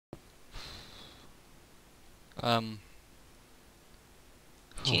Um.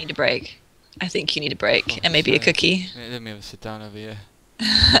 Do you need a break? I think you need a break, Oh, and maybe a cookie. let me have a sit down over here.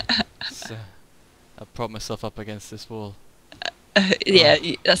 So, I prop myself up against this wall. Yeah,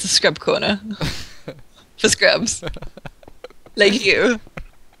 that's a scrub corner for scrubs. Like you.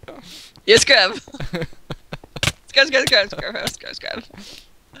 You're a scrub. Scrub, scrub, scrub, scrub, scrub, scrub.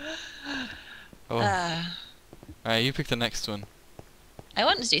 Oh. Alright, you pick the next one. I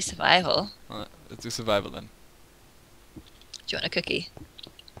want to do survival. Let's do survival then. Do you want a cookie?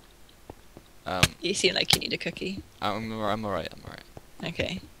 Um, You seem like you need a cookie. I'm alright.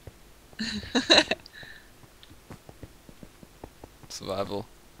 Okay. Survival.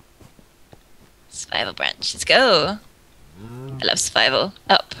 Survival branch. Let's go. I love survival.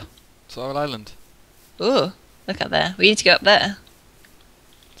 Up. Survival Island. Ooh, look up there. We need to go up there.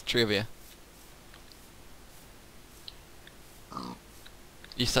 There's 3 of you.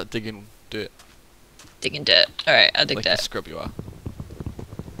 You start digging dirt. Digging dirt. Alright, I'll dig Like dirt. the scrub you are.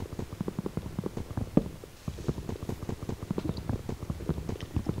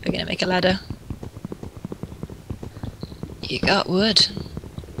 We're gonna make a ladder. You got wood.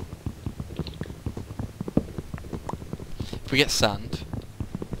 If we get sand,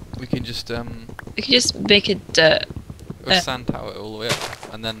 we can just We can just make a dirt. a sand tower all the way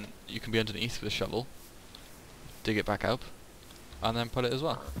up, and then you can be underneath with a shovel, dig it back up, and then put it as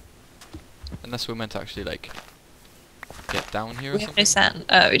well. Unless we're meant to actually like get down here or We have no something. sand.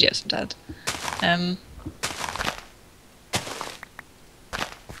 Oh, we do have some sand.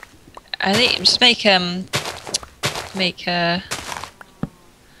 I think just make what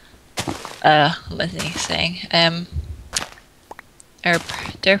was he saying? Herp.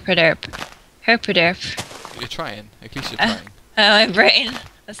 You're trying. At least you're trying. My brain.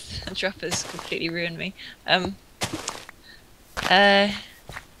 That drop has completely ruined me.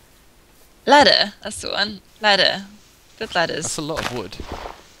 Ladder. That's the one. Ladder. Good ladders. That's a lot of wood.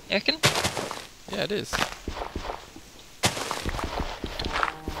 You reckon? Yeah, it is.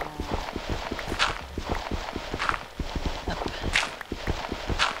 Up.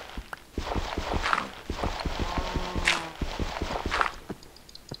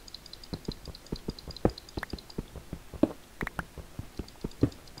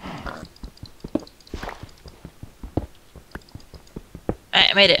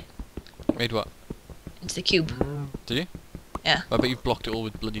 Alright, I made it. Made what? Into the cube. Did you? Yeah. I bet you've blocked it all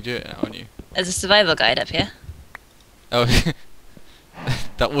with bloody dirt now, haven't you? There's a survival guide up here. Oh,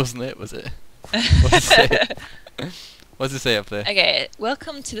 that wasn't it, was it? What does it say? What does it say up there? Okay,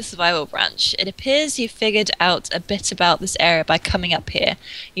 welcome to the survival branch. It appears you've figured out a bit about this area by coming up here.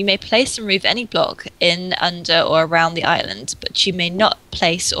 You may place and remove any block in, under, or around the island, but you may not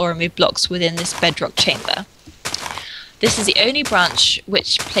place or remove blocks within this bedrock chamber. This is the only branch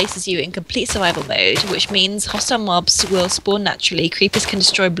which places you in complete survival mode, which means hostile mobs will spawn naturally, creepers can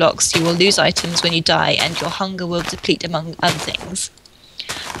destroy blocks, you will lose items when you die, and your hunger will deplete, among other things.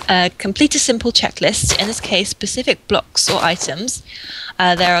 Complete a simple checklist, in this case specific blocks or items.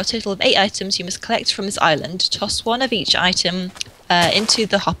 There are a total of 8 items you must collect from this island. Toss one of each item into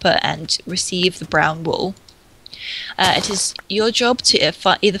the hopper and receive the brown wool. It is your job to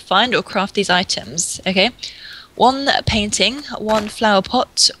either find or craft these items. Okay. 1 painting, 1 flower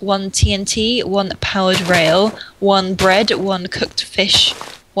pot, 1 TNT, 1 powered rail, 1 bread, 1 cooked fish,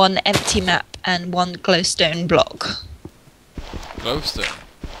 1 empty map, and 1 glowstone block. Glowstone.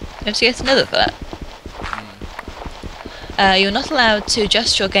 You have to get another for that. You're not allowed to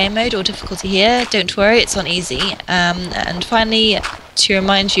adjust your game mode or difficulty here. Don't worry, it's on easy. And finally, to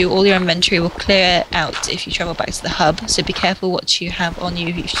remind you, all your inventory will clear out if you travel back to the hub, so be careful what you have on you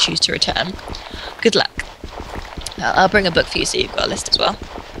if you choose to return. Good luck. I'll bring a book for you so you've got a list as well.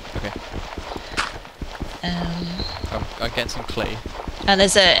 Okay. I'm getting some clay. And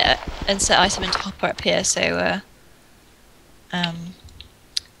there's a insert item into hopper up here, so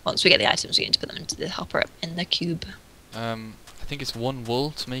once we get the items, we need to put them into the hopper up in the cube. I think it's 1 wool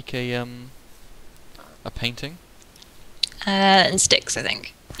to make a painting. And sticks, I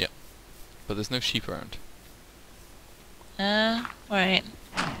think. Yeah. But there's no sheep around. Right.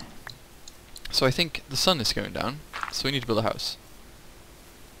 So I think the sun is going down, so we need to build a house.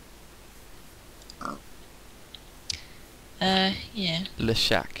 Yeah. Le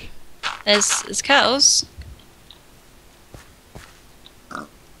shack. There's cows.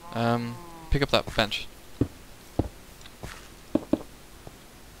 Pick up that bench.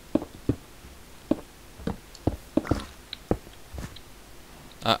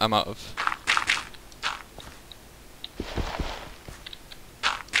 I'm out of.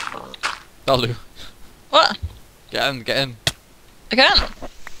 That'll do. What? Get in, get in. I can't.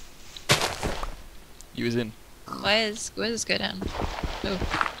 You was in. Where does this go down? Oh,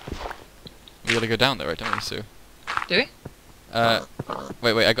 We gotta go down there, right, don't we, Sue? do we?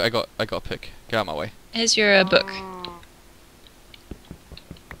 Wait, I got a pick. Get out of my way. Here's your book.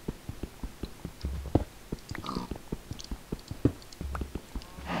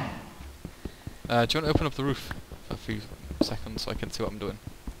 Do you want to open up the roof for a few seconds so I can see what I'm doing?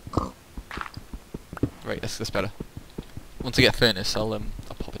 Right, that's better. Once I get a furnace, I'll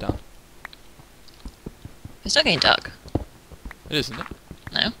pop it down. It's not getting dark. It is, isn't it?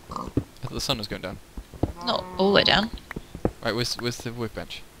 No, I thought the sun was going down. not all the way down. Right, where's the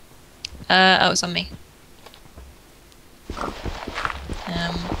workbench? Oh, it's on me.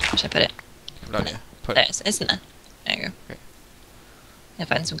 Where should I put it? Come down here. Put There it. it is, isn't there? There you go. Okay. I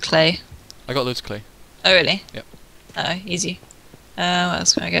find some clay. I got loads of clay. Oh, really? Yep. Oh, easy. What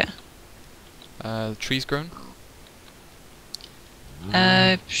else can I get? The tree's grown.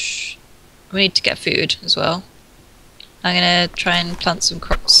 We need to get food as well. I'm gonna try and plant some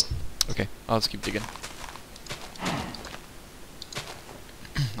crops. Okay, I'll just keep digging.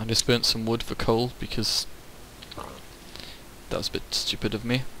 I just burnt some wood for coal because that was a bit stupid of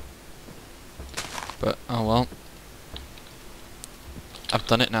me. But, oh well. I've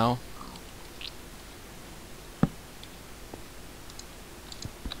done it now.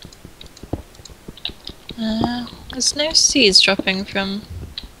 There's no seeds dropping from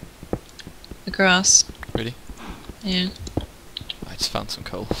the grass. Really? Yeah. I just found some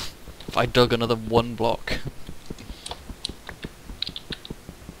coal. If I dug another one block.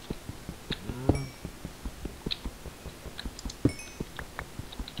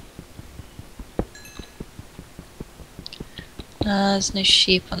 There's no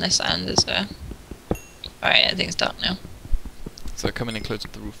sheep on this island, is there? Alright, I think it's dark now. So come in and close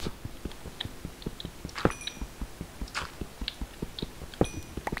up the roof.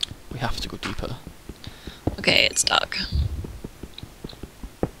 We have to go deeper. Okay, it's dark.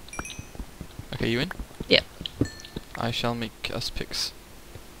 Okay, you in? Yep. I shall make us picks.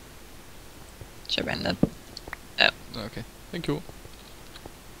 Should I bring the... Okay, thank you.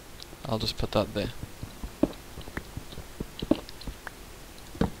 I'll just put that there.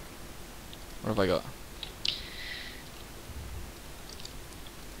 What have I got?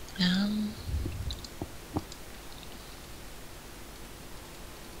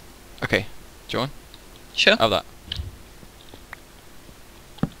 Okay, do you want? Sure. Have that.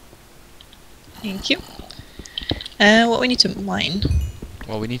 Thank you. What we need to mine?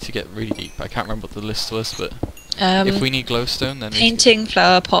 Well, we need to get really deep. I can't remember what the list was, but Um, if we need glowstone, then painting,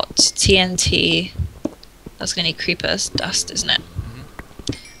 flower pot, TNT. That's gonna need creepers, dust, isn't it?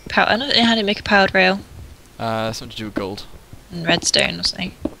 I don't know how to make a powered rail. something to do with gold. And redstone or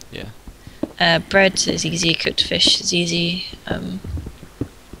something. Yeah. Bread is easy, cooked fish is easy.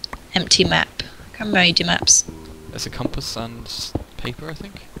 Empty map. I can't remember how you do maps. There's a compass and paper, I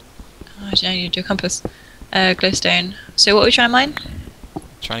think. Oh, I don't know, you do a compass. Glowstone. So what are we trying to mine?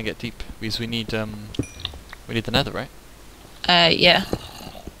 Trying to get deep because we need the nether, right? Yeah.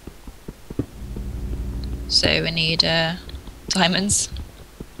 So we need diamonds.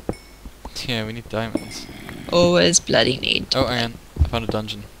 Yeah, we need diamonds. Always bloody need. Oh, hang on. I found a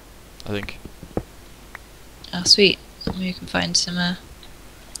dungeon, I think. Oh, sweet. Maybe we can find some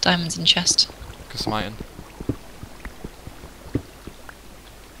diamonds in chest. Got some iron.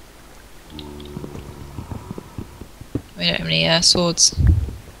 We don't have any swords.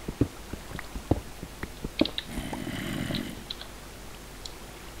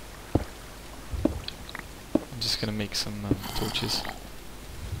 I'm just gonna make some torches.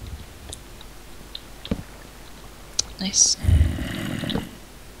 Nice.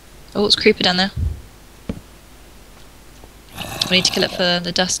 Oh, it's a creeper down there. We need to kill it for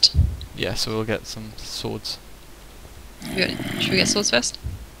the dust. Yeah, so we'll get some swords. Should we get swords first?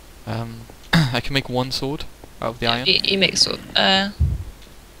 I can make one sword out of the iron. You make a sword.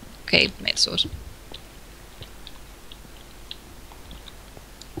 Okay, make a sword.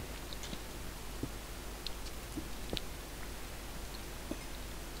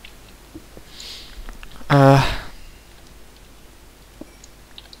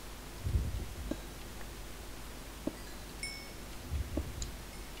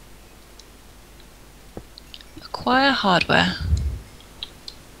 Acquire hardware.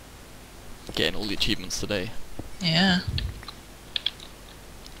 Getting all the achievements today. Yeah.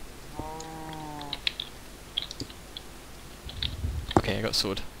 Okay, I got a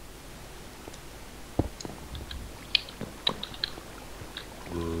sword.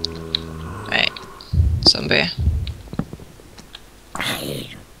 Right. Zombie.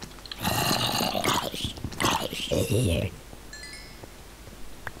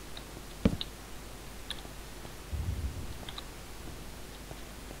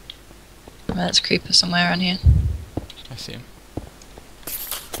 That's a creeper somewhere around here. I see him.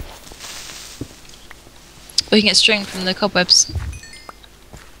 We can get string from the cobwebs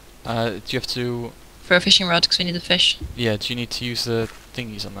Do you have to... for a fishing rod because we need the fish. Yeah, do you need to use the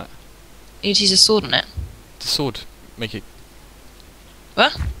thingies on that? You need to use a sword on it. The sword make it...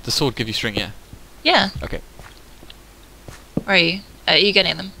 What? The sword give you string, yeah? Yeah. Okay. Where are you? Are you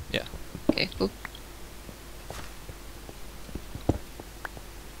getting them? Yeah. Okay, cool.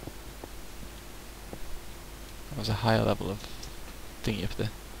 That was a higher level of thingy up there.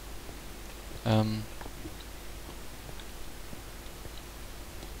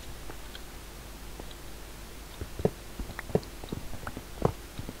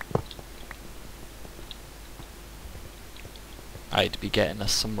 I'd be getting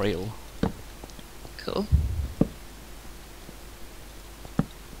us some rail. Cool.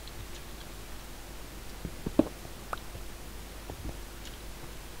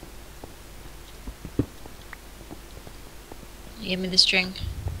 You give me the string.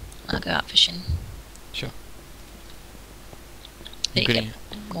 I'll go out fishing. Sure. Then you get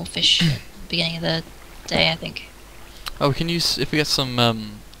more fish at the beginning of the day, I think. Oh, we can use... If we get some...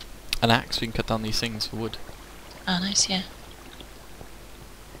 an axe, we can cut down these things for wood. Oh, nice, yeah.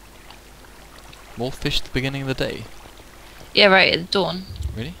 More fish at the beginning of the day? Yeah, right, at the dawn.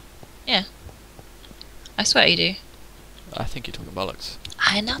 Really? Yeah. I swear you do. I think you're talking bollocks.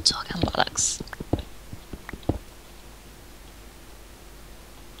 I'm not talking bollocks.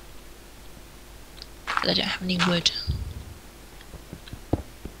 But I don't have any wood.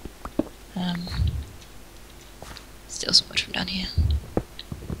 Steal some wood from down here.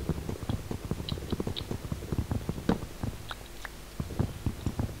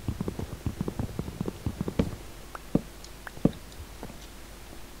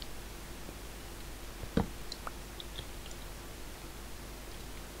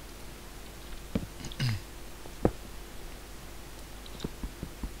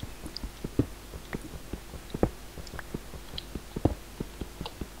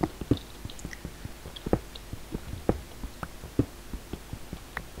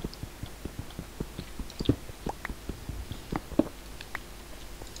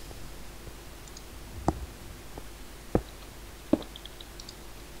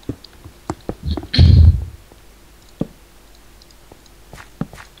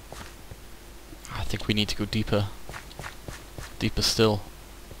 I think we need to go deeper. Deeper still.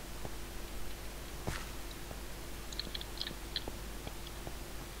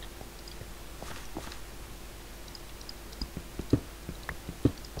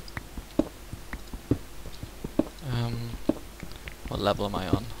 What level am I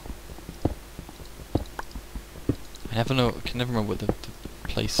on? I never know. I can never remember what the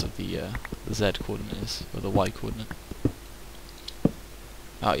place of the Z coordinate is, or the Y coordinate.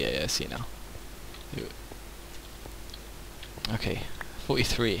 Oh yeah, I see now. Okay,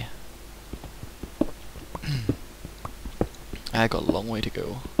 43. I got a long way to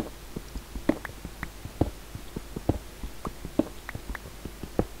go.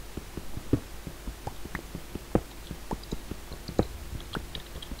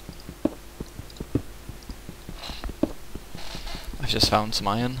 I've just found some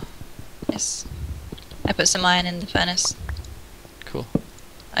iron. Yes. I put some iron in the furnace. Cool.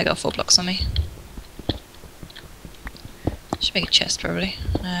 I got 4 blocks on me. Should make a chest probably.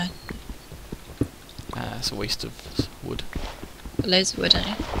 It's a waste of wood. Loads of wood, don't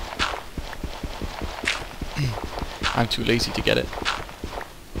you? I'm too lazy to get it.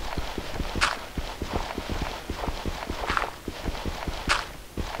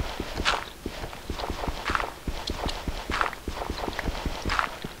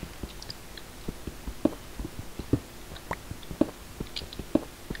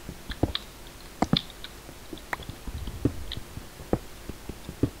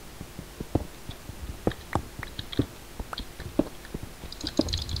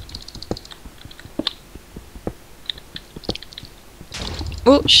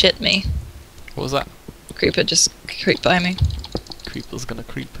 Oh, shit me. What was that? Creeper just creeped by me. Creeper's gonna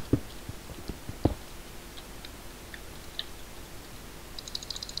creep.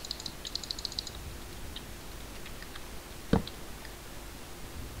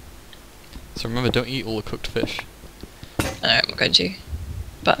 So remember, don't eat all the cooked fish. Alright, I'm going to.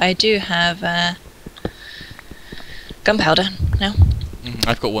 But I do have gunpowder now.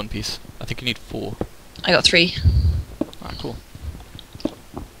 I've got 1 piece. I think you need 4. I got 3. Ah, cool.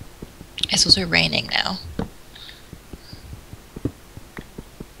 It's also raining now.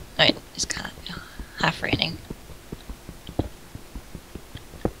 Wait, it's kind of half raining.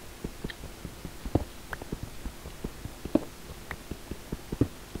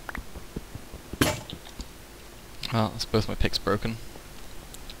 Well, that's both my picks broken.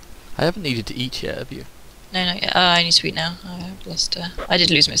 I haven't needed to eat yet, have you? No, not yet. I need to eat now. I've lost. I did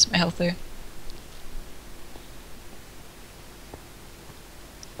lose most of my health though.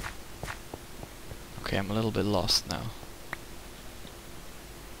 Okay, I'm a little bit lost now.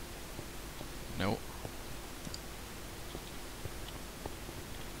 Nope.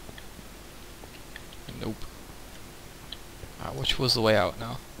 Nope. Which was the way out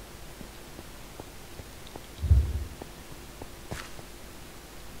now?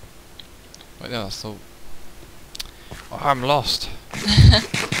 Wait, no, that's still... Oh, I'm lost.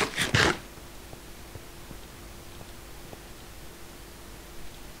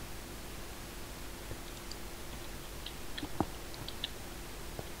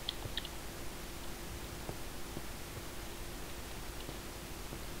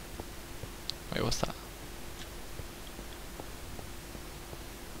 Wait, what's that?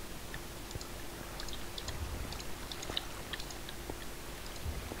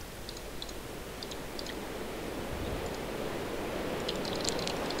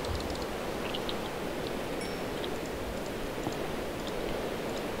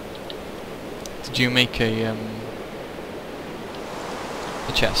 Did you make a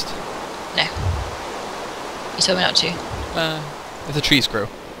chest? No. You told me not to. If the trees grow.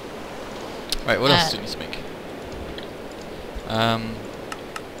 Right, what else do we need to make?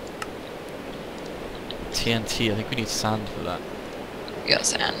 TNT, I think we need sand for that. We got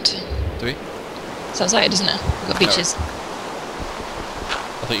sand. Do we? Sounds like it, doesn't it? We've got beaches. I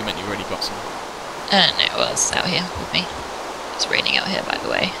thought you meant you already got some. No, well, it's out here with me. It's raining out here, by the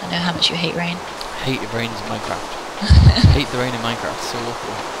way. I know how much you hate rain. I hate the rain in Minecraft. I hate the rain in Minecraft, it's so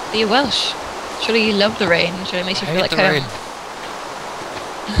awful. But you're Welsh. Surely you love the rain. Surely it makes you feel like home. Rain.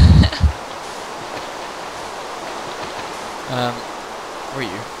 Where are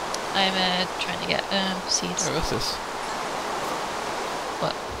you? I'm trying to get seeds. Oh, what's this?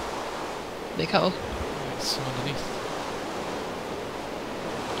 What? Big hole. It's some underneath.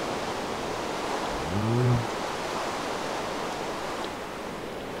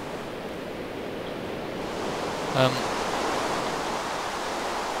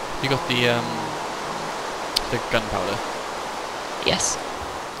 You got the gunpowder? Yes.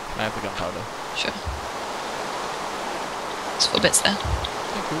 Can I have the gunpowder? Sure. There's 4 bits there.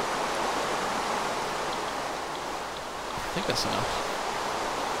 Thank you. I think that's enough.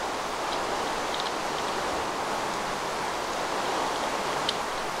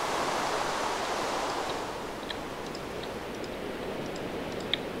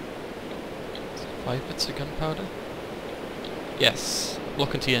 So 5 bits of gunpowder? Yes.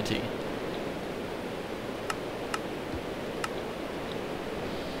 Block and TNT.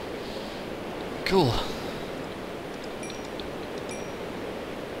 Cool.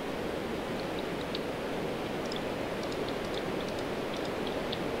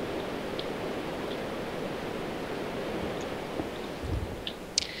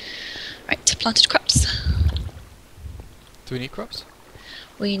 Right, planted crops. Do we need crops?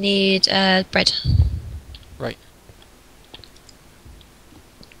 We need bread. Right.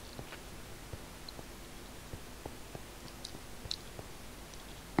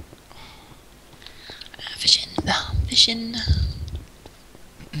 Fishing.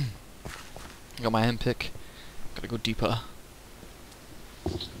 Got my hand pick. Gotta go deeper.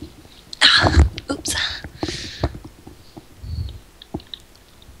 Oops.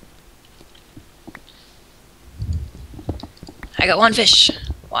 I got 1 fish.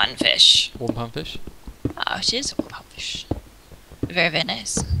 1 fish. 1 pound fish? Oh, it is 1 pound fish. Very, very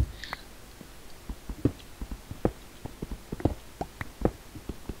nice.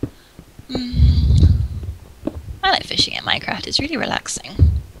 I like fishing in Minecraft. It's really relaxing.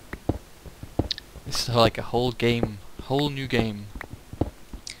 It's like a whole game, whole new game.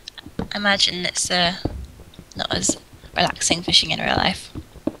 I imagine it's not as relaxing fishing in real life.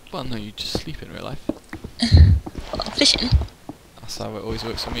 Well, no, you just sleep in real life. Well, fishing. That's how it always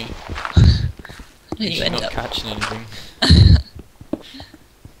works for me. Then you You're end not up catching anything.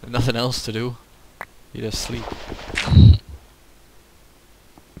 There's nothing else to do. You just sleep.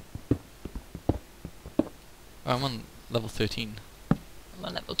 Oh, I'm on level 13. I'm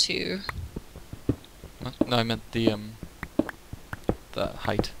on level 2. What? No, I meant the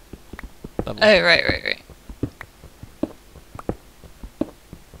height level. Oh, right.